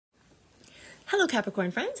Hello Capricorn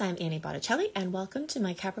friends, I'm Annie Botticelli and welcome to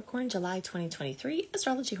my Capricorn July 2023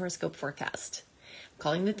 Astrology Horoscope Forecast. I'm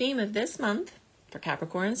calling the theme of this month for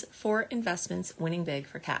Capricorns, 4 investments winning big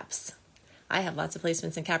for Caps. I have lots of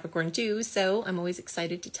placements in Capricorn too, so I'm always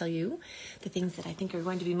excited to tell you the things that I think are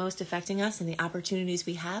going to be most affecting us and the opportunities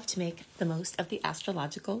we have to make the most of the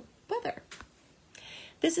astrological weather.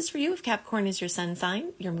 This is for you if Capricorn is your sun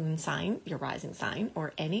sign, your moon sign, your rising sign,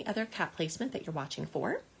 or any other Cap placement that you're watching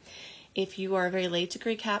for. If you are a very late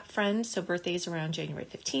degree Cap friend, so birthdays around January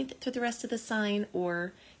 15th through the rest of the sign,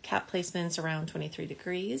 or Cap placements around 23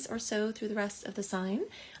 degrees or so through the rest of the sign,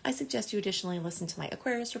 I suggest you additionally listen to my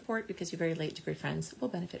Aquarius report because your very late degree friends will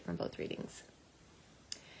benefit from both readings.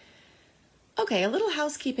 Okay, a little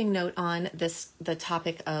housekeeping note on the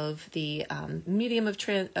topic of the medium of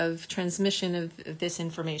transmission of this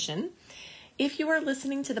information. If you are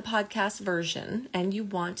listening to the podcast version and you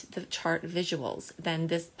want the chart visuals, then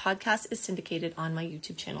this podcast is syndicated on my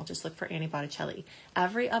YouTube channel. Just look for Annie Botticelli.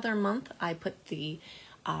 Every other month, I put the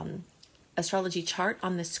astrology chart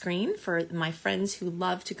on the screen for my friends who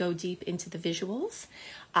love to go deep into the visuals.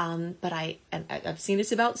 But I've seen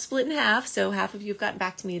it's about split in half. So half of you have gotten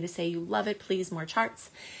back to me to say you love it, please, more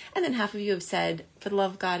charts. And then half of you have said, for the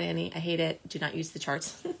love of God, Annie, I hate it. Do not use the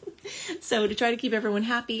charts. So to try to keep everyone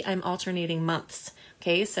happy, I'm alternating months.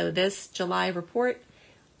 Okay, so this July report,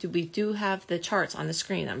 we do have the charts on the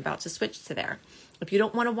screen. I'm about to switch to there. If you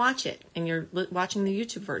don't want to watch it and you're watching the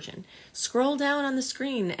YouTube version, scroll down on the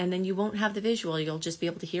screen and then you won't have the visual. You'll just be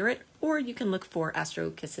able to hear it, or you can look for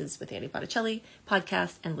Astro Kisses with Annie Botticelli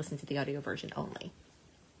podcast and listen to the audio version only.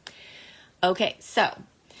 Okay, so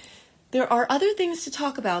there are other things to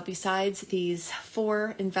talk about besides these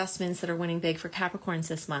 4 investments that are winning big for Capricorns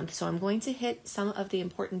this month. So I'm going to hit some of the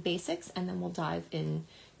important basics and then we'll dive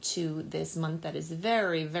into this month that is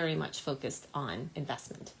very, very much focused on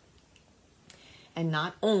investment. And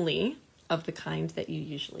not only of the kind that you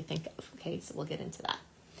usually think of. Okay, so we'll get into that.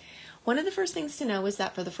 One of the first things to know is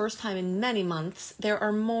that for the first time in many months, there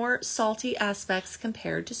are more salty aspects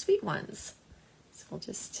compared to sweet ones. So we'll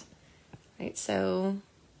just, right, so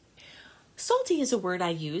salty is a word I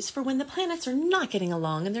use for when the planets are not getting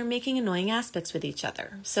along and they're making annoying aspects with each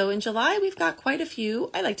other. So in July, we've got quite a few,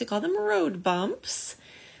 I like to call them road bumps,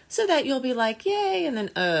 so that you'll be like, yay, and then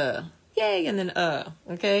yay, and then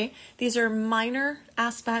okay? These are minor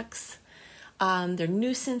aspects. They're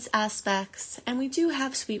nuisance aspects, and we do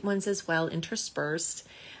have sweet ones as well interspersed.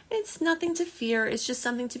 It's nothing to fear. It's just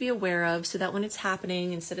something to be aware of so that when it's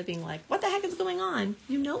happening, instead of being like, what the heck is going on?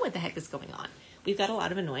 You know what the heck is going on. We've got a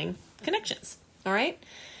lot of annoying connections, all right?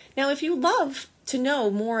 Now, if you love to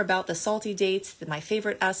know more about the salty dates, my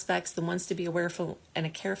favorite aspects, the ones to be aware of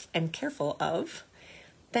and careful of,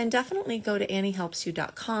 then definitely go to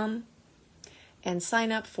anniehelpsyou.com and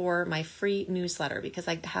sign up for my free newsletter because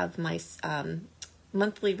I have my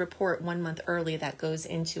monthly report 1 month early that goes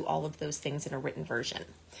into all of those things in a written version.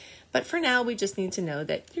 But for now, we just need to know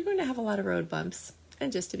that you're going to have a lot of road bumps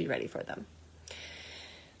and just to be ready for them.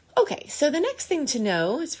 Okay, so the next thing to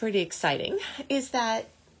know, is pretty exciting, is that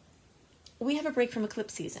we have a break from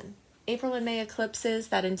eclipse season. April and May eclipses,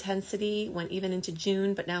 that intensity went even into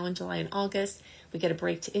June, but now in July and August, we get a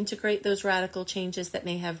break to integrate those radical changes that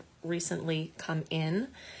may have recently come in.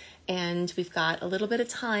 And we've got a little bit of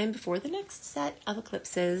time before the next set of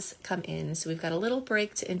eclipses come in. So we've got a little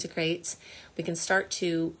break to integrate. We can start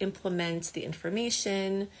to implement the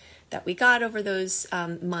information that we got over those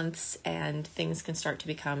months, and things can start to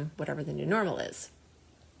become whatever the new normal is.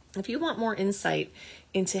 If you want more insight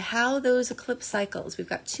into how those eclipse cycles, we've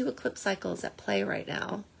got 2 eclipse cycles at play right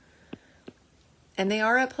now, and they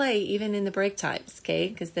are at play even in the break times, okay?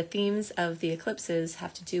 Because the themes of the eclipses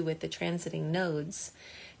have to do with the transiting nodes,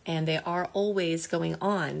 and they are always going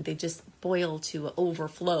on. They just boil to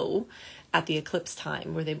overflow at the eclipse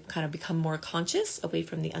time, where they kind of become more conscious, away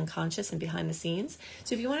from the unconscious and behind the scenes.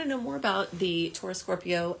 So if you want to know more about the Taurus,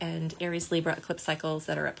 Scorpio, and Aries, Libra eclipse cycles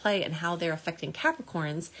that are at play and how they're affecting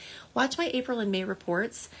Capricorns, watch my April and May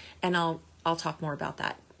reports, and I'll talk more about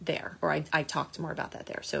that there, or I talked more about that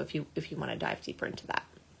there. So if you want to dive deeper into that.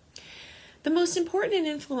 The most important and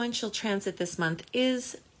influential transit this month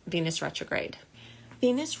is Venus retrograde.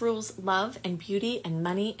 Venus rules love and beauty and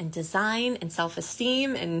money and design and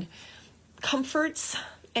self-esteem and comforts,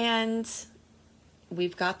 and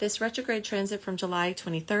we've got this retrograde transit from July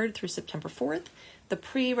 23rd through September 4th. The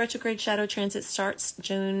pre-retrograde shadow transit starts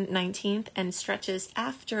June 19th and stretches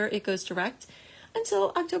after it goes direct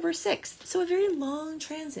until October 6th. So a very long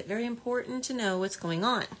transit, very important to know what's going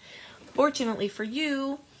on. Fortunately for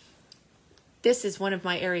you, this is one of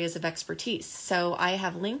my areas of expertise. So I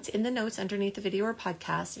have linked in the notes underneath the video or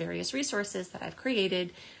podcast various resources that I've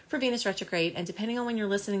created for Venus retrograde. And depending on when you're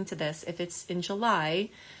listening to this, if it's in July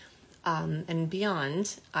and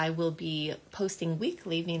beyond, I will be posting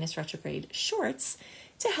weekly Venus retrograde shorts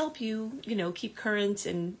to help you, keep current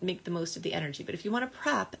and make the most of the energy. But if you want to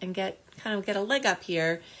prep and get a leg up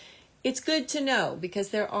here, it's good to know, because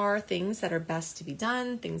there are things that are best to be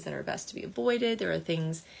done, things that are best to be avoided. There are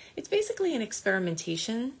things, it's basically an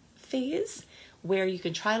experimentation phase where you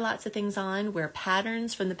can try lots of things on, where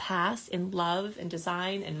patterns from the past in love and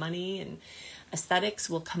design and money and aesthetics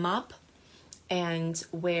will come up, and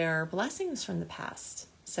where blessings from the past.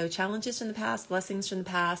 So challenges from the past, blessings from the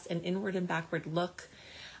past, an inward and backward look.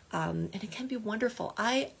 And it can be wonderful.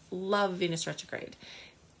 I love Venus retrograde.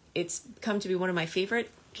 It's come to be one of my favorite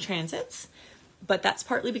transits, but that's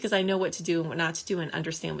partly because I know what to do and what not to do and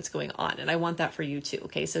understand what's going on. And I want that for you too.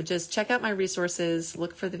 Okay. So just check out my resources,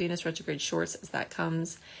 look for the Venus retrograde shorts as that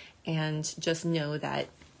comes, and just know that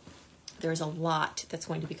there's a lot that's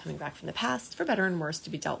going to be coming back from the past, for better and worse, to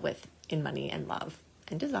be dealt with in money and love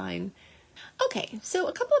and design. Okay, so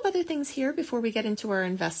a couple of other things here before we get into our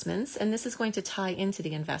investments, and this is going to tie into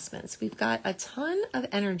the investments. We've got a ton of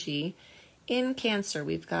energy in Cancer.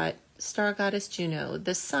 We've got star goddess Juno,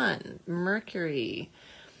 the sun, Mercury.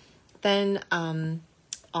 Then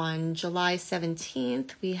on July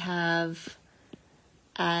 17th, we have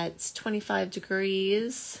at 25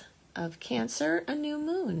 degrees of Cancer, a new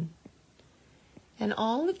moon. And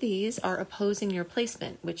all of these are opposing your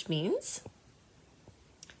placement, which means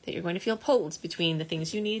that you're going to feel poles between the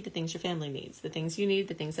things you need, the things your family needs, the things you need,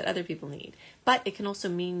 the things that other people need. But it can also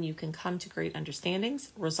mean you can come to great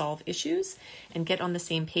understandings, resolve issues, and get on the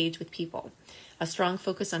same page with people. A strong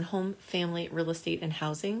focus on home, family, real estate, and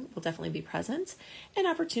housing will definitely be present, and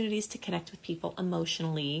opportunities to connect with people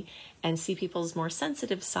emotionally and see people's more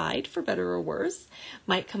sensitive side, for better or worse,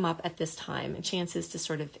 might come up at this time, and chances to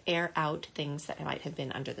sort of air out things that might have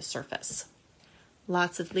been under the surface.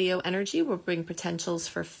 Lots of Leo energy will bring potentials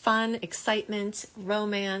for fun, excitement,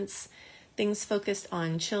 romance, things focused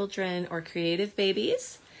on children or creative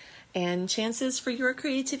babies, and chances for your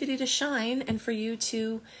creativity to shine and for you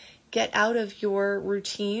to get out of your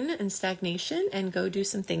routine and stagnation and go do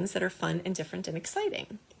some things that are fun and different and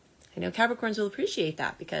exciting. I know Capricorns will appreciate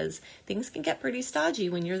that, because things can get pretty stodgy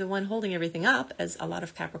when you're the one holding everything up, as a lot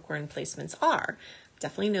of Capricorn placements are.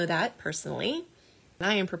 Definitely know that personally.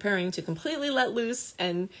 I am preparing to completely let loose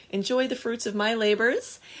and enjoy the fruits of my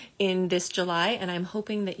labors in this July, and I'm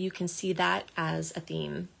hoping that you can see that as a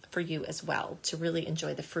theme for you as well, to really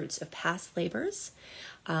enjoy the fruits of past labors,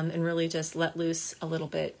 and really just let loose a little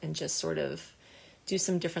bit and just sort of do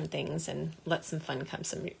some different things and let some fun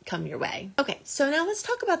come your way. Okay, so now let's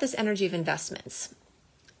talk about this energy of investments.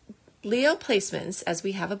 Leo placements, as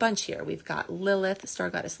we have a bunch here. We've got Lilith, star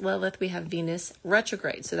goddess Lilith. We have Venus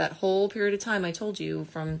retrograde. So that whole period of time I told you,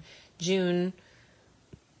 from June,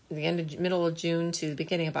 middle of June to the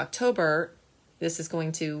beginning of October, this is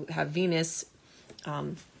going to have Venus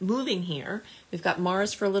moving here. We've got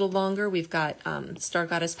Mars for a little longer. We've got star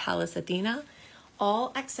goddess Pallas Athena,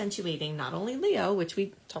 all accentuating not only Leo, which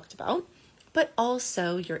we talked about, but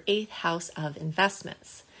also your 8th house of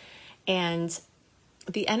investments. And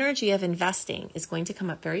the energy of investing is going to come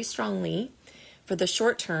up very strongly for the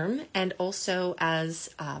short term, and also as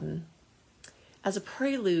a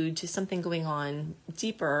prelude to something going on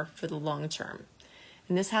deeper for the long term.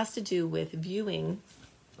 And this has to do with viewing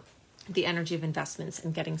the energy of investments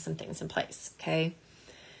and getting some things in place, okay?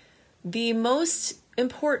 The most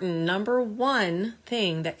important number one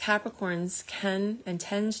thing that Capricorns can and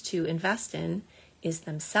tend to invest in is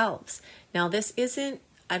themselves. Now, this isn't,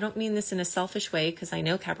 I don't mean this in a selfish way, because I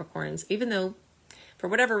know Capricorns, even though for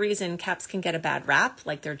whatever reason Caps can get a bad rap,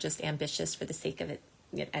 like they're just ambitious for the sake of it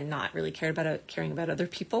and not really caring about other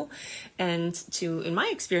people. And in my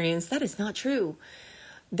experience, that is not true.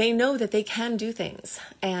 They know that they can do things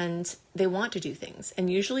and they want to do things. And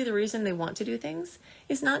usually the reason they want to do things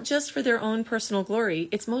is not just for their own personal glory.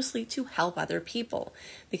 It's mostly to help other people,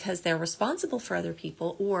 because they're responsible for other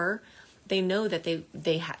people, or they know that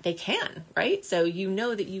they can, right? So you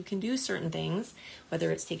know that you can do certain things, whether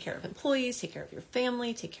it's take care of employees, take care of your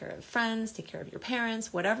family, take care of friends, take care of your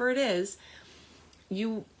parents, whatever it is,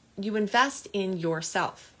 you invest in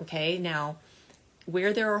yourself, okay? Now,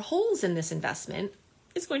 where there are holes in this investment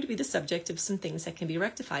is going to be the subject of some things that can be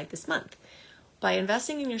rectified this month. By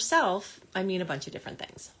investing in yourself, I mean a bunch of different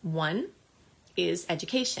things. One is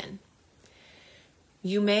education.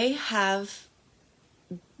 You may have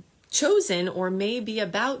chosen or may be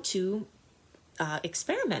about to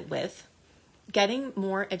experiment with getting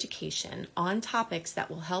more education on topics that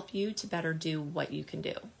will help you to better do what you can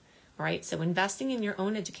do. All right, so investing in your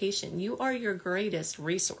own education, you are your greatest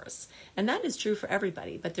resource. And that is true for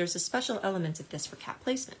everybody, but there's a special element of this for Cap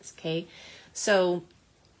placements, okay? So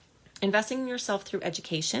investing in yourself through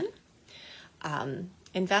education,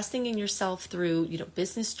 investing in yourself through,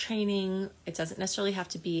 business training. It doesn't necessarily have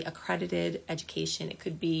to be accredited education. It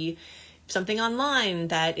could be something online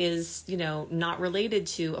that is, not related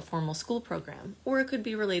to a formal school program, or it could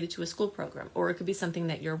be related to a school program, or it could be something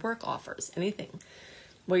that your work offers, anything,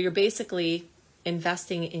 where you're basically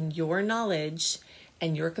investing in your knowledge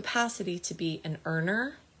and your capacity to be an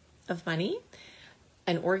earner of money,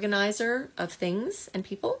 an organizer of things and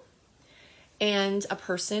people, and a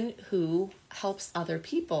person who helps other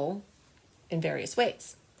people in various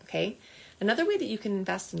ways, okay? Another way that you can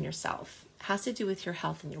invest in yourself has to do with your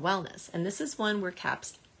health and your wellness. And this is one where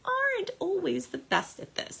Caps aren't always the best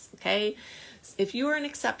at this, okay? If you are an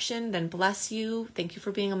exception, then bless you. Thank you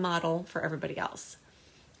for being a model for everybody else.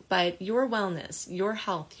 But your wellness, your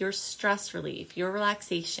health, your stress relief, your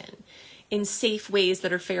relaxation in safe ways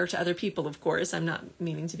that are fair to other people, of course, I'm not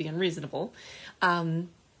meaning to be unreasonable,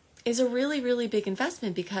 is a really, really big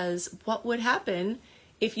investment, because what would happen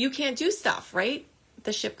if you can't do stuff, right?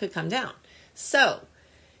 The ship could come down. So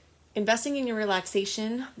investing in your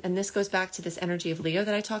relaxation, and this goes back to this energy of Leo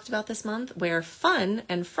that I talked about this month, where fun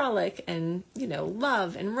and frolic and,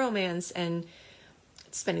 love and romance and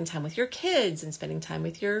spending time with your kids and spending time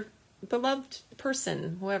with your beloved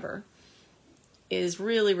person, whoever, is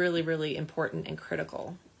really, really, really important and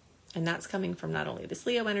critical. And that's coming from not only this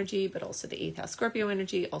Leo energy, but also the 8th house Scorpio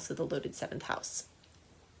energy, also the loaded 7th house.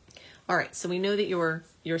 All right, so we know that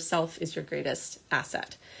yourself is your greatest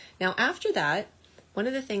asset. Now, after that, one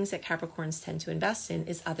of the things that Capricorns tend to invest in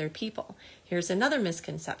is other people. Here's another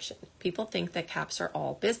misconception. People think that Caps are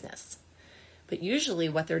all business. But usually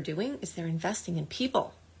what they're doing is they're investing in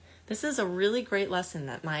people. This is a really great lesson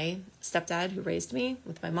that my stepdad, who raised me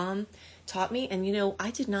with my mom, taught me. And,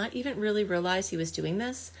 I did not even really realize he was doing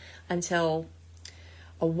this until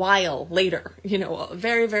a while later,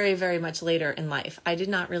 very, very, very much later in life. I did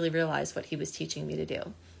not really realize what he was teaching me to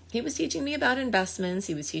do. He was teaching me about investments.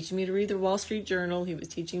 He was teaching me to read the Wall Street Journal. He was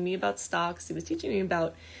teaching me about stocks. He was teaching me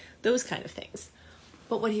about those kind of things.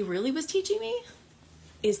 But what he really was teaching me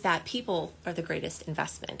is that people are the greatest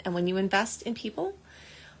investment. And when you invest in people,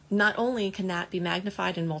 not only can that be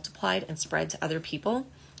magnified and multiplied and spread to other people,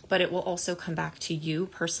 but it will also come back to you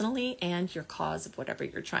personally and your cause of whatever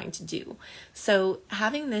you're trying to do. So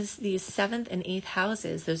having these 7th and 8th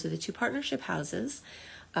houses, those are the 2 partnership houses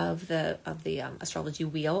of the astrology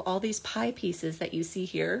wheel. All these pie pieces that you see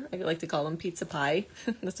here, I like to call them pizza pie.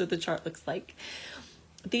 That's what the chart looks like.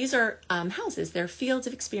 These are houses. They're fields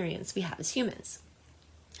of experience we have as humans.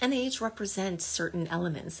 And they each represent certain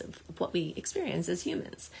elements of what we experience as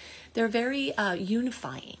humans. They're very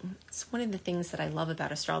unifying. It's one of the things that I love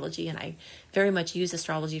about astrology, and I very much use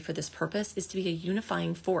astrology for this purpose, is to be a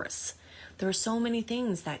unifying force. There are so many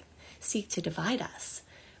things that seek to divide us.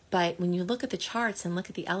 But when you look at the charts and look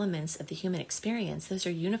at the elements of the human experience, those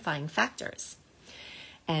are unifying factors.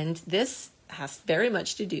 And this has very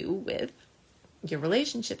much to do with your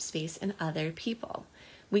relationship space and other people.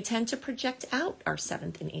 We tend to project out our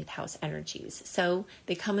 7th and 8th house energies. So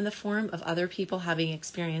they come in the form of other people having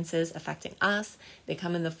experiences affecting us. They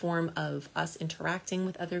come in the form of us interacting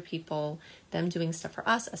with other people, them doing stuff for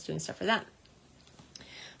us doing stuff for them.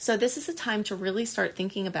 So this is a time to really start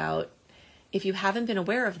thinking about, if you haven't been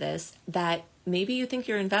aware of this, that maybe you think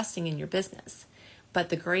you're investing in your business, but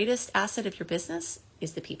the greatest asset of your business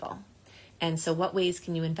is the people. And so what ways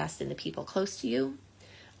can you invest in the people close to you?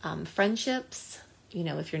 Friendships,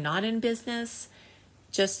 if you're not in business,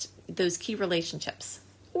 just those key relationships,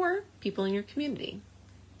 or people in your community.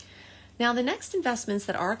 Now, the next investments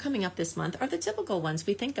that are coming up this month are the typical ones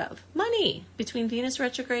we think of. Money. Between Venus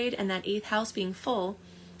retrograde and that 8th house being full,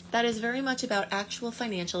 that is very much about actual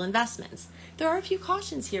financial investments. There are a few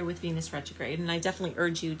cautions here with Venus retrograde, and I definitely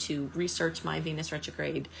urge you to research my Venus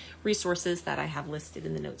retrograde resources that I have listed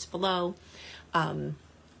in the notes below,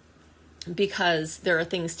 because there are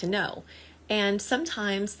things to know. And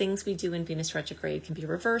sometimes things we do in Venus retrograde can be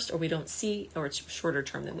reversed, or we don't see, or it's shorter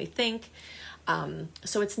term than we think.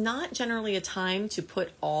 So it's not generally a time to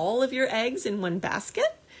put all of your eggs in one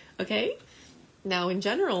basket, okay? Now, in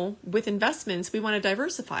general, with investments, we want to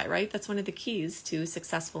diversify, right? That's one of the keys to a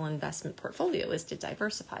successful investment portfolio, is to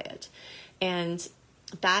diversify it. And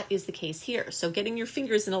that is the case here. So getting your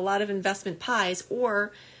fingers in a lot of investment pies,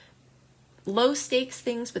 or low stakes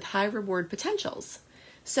things with high reward potentials.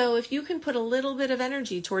 So if you can put a little bit of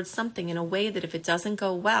energy towards something in a way that if it doesn't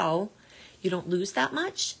go well, you don't lose that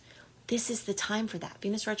much, this is the time for that.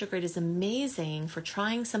 Venus retrograde is amazing for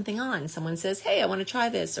trying something on. Someone says, hey, I want to try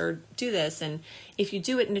this or do this. And if you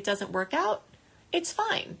do it and it doesn't work out, it's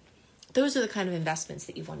fine. Those are the kind of investments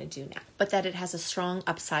that you want to do now, but that it has a strong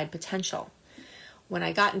upside potential. When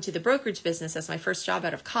I got into the brokerage business as my first job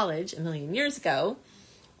out of college a million years ago,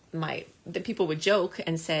 the people would joke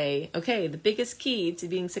and say, okay, the biggest key to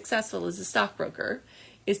being successful as a stockbroker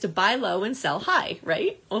is to buy low and sell high,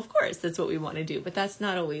 right? Well, of course, that's what we want to do, but that's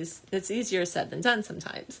easier said than done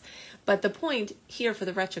sometimes. But the point here for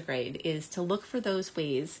the retrograde is to look for those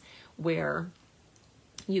ways where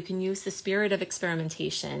you can use the spirit of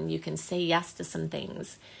experimentation. You can say yes to some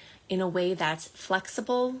things in a way that's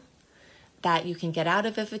flexible, that you can get out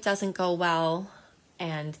of if it doesn't go well,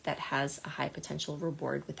 and that has a high potential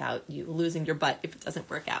reward without you losing your butt if it doesn't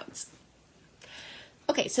work out.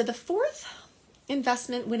 Okay, so the fourth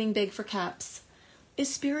investment winning big for Caps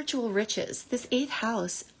is spiritual riches. This 8th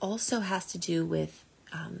house also has to do with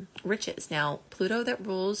riches. Now, Pluto that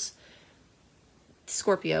rules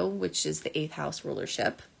Scorpio, which is the 8th house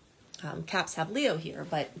rulership. Caps have Leo here,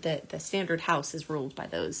 but the standard house is ruled by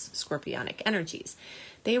those scorpionic energies.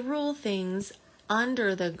 They rule things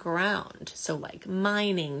under the ground. So like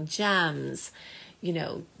mining, gems,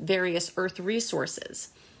 various earth resources.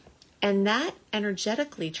 And that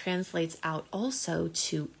energetically translates out also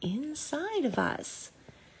to inside of us.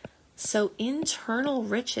 So internal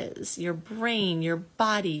riches, your brain, your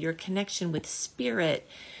body, your connection with spirit,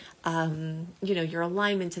 your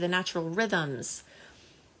alignment to the natural rhythms,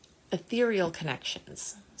 ethereal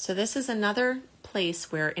connections. So this is another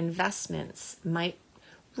place where investments might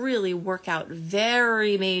really work out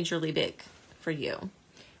very majorly big for you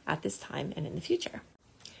at this time and in the future.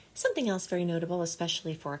 Something else very notable,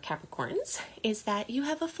 especially for Capricorns, is that you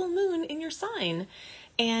have a full moon in your sign.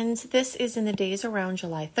 And this is in the days around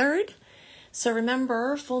July 3rd. So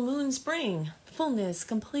remember, full moons bring fullness,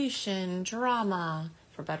 completion, drama,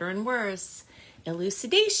 for better and worse,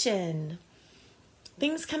 elucidation,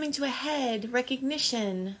 things coming to a head,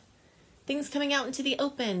 recognition, things coming out into the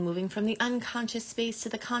open, moving from the unconscious space to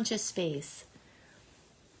the conscious space.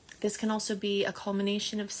 This can also be a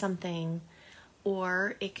culmination of something,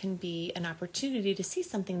 or it can be an opportunity to see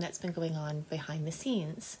something that's been going on behind the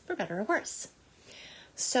scenes, for better or worse.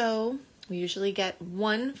 So we usually get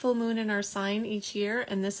one full moon in our sign each year,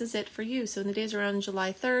 and this is it for you. So in the days around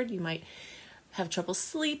July 3rd, you might have trouble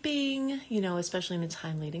sleeping, especially in the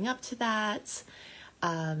time leading up to that.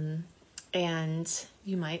 And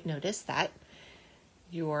you might notice that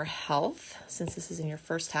your health, since this is in your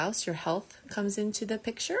first house, your health comes into the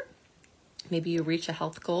picture. Maybe you reach a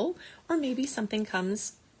health goal, or maybe something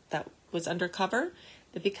comes that was undercover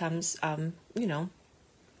that becomes,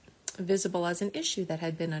 visible as an issue that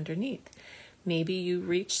had been underneath. Maybe you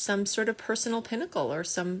reach some sort of personal pinnacle or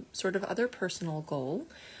some sort of other personal goal,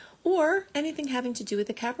 or anything having to do with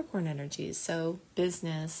the Capricorn energies. So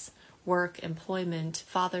business, work, employment,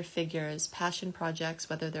 father figures, passion projects,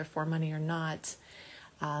 whether they're for money or not,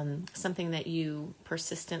 something that you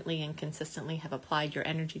persistently and consistently have applied your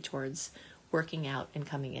energy towards working out and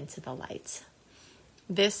coming into the light.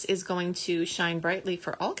 This is going to shine brightly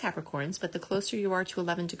for all Capricorns, but the closer you are to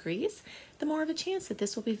 11 degrees, the more of a chance that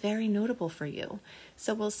this will be very notable for you.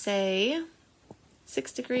 So we'll say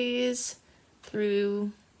 6 degrees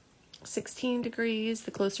through 16 degrees,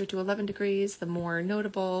 the closer to 11 degrees, the more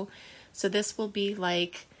notable. So this will be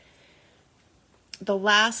like the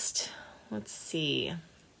last,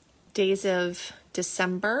 days of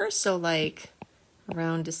December. So like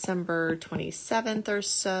around December 27th or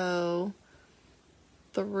so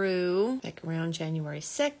through like around January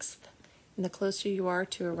 6th. And the closer you are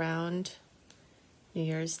to around New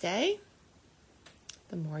Year's Day,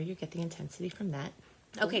 the more you get the intensity from that.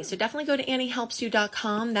 Okay, so definitely go to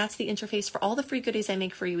AnnieHelpsYou.com. That's the interface for all the free goodies I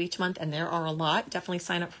make for you each month, and there are a lot. Definitely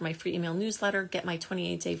sign up for my free email newsletter. Get my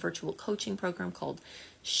 28-day virtual coaching program called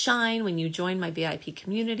Shine when you join my VIP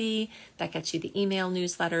community. That gets you the email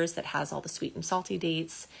newsletters that has all the sweet and salty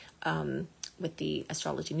dates with the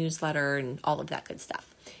astrology newsletter and all of that good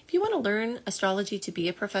stuff. If you want to learn astrology to be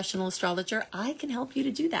a professional astrologer, I can help you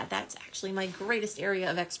to do that. That's actually my greatest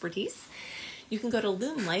area of expertise. You can go to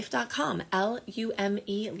lumelife.com,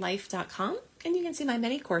 L-U-M-E life.com, and you can see my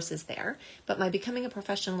many courses there. But my Becoming a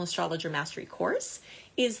Professional Astrologer Mastery course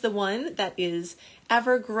is the one that is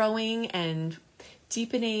ever growing and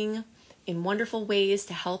deepening in wonderful ways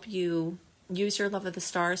to help you use your love of the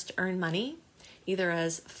stars to earn money, either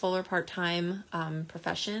as full or part-time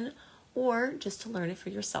profession, or just to learn it for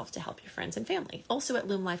yourself to help your friends and family. Also at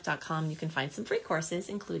lumelife.com, you can find some free courses,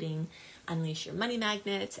 including Unleash Your Money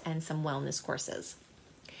Magnet and some wellness courses.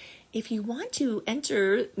 If you want to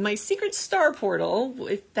enter my secret star portal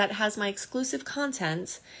that has my exclusive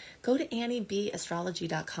content, go to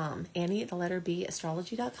AnnieBAstrology.com, Annie, the letter B,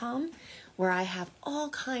 astrology.com, where I have all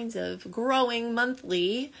kinds of growing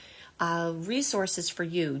monthly resources for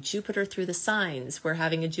you. Jupiter through the signs. We're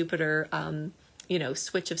having a Jupiter,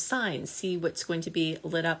 switch of signs. See what's going to be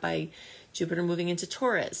lit up by Jupiter moving into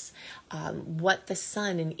Taurus. What the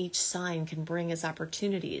sun in each sign can bring as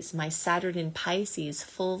opportunities. My Saturn in Pisces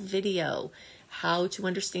full video. How to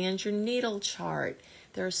understand your natal chart.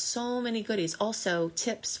 There are so many goodies. Also,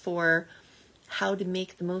 tips for how to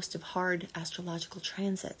make the most of hard astrological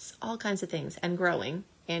transits. All kinds of things. And growing.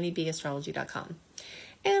 AnnieBAstrology.com.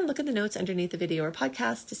 And look at the notes underneath the video or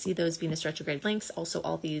podcast to see those Venus retrograde links. Also,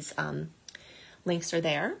 all these links are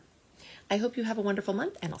there. I hope you have a wonderful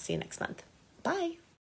month, and I'll see you next month. Bye.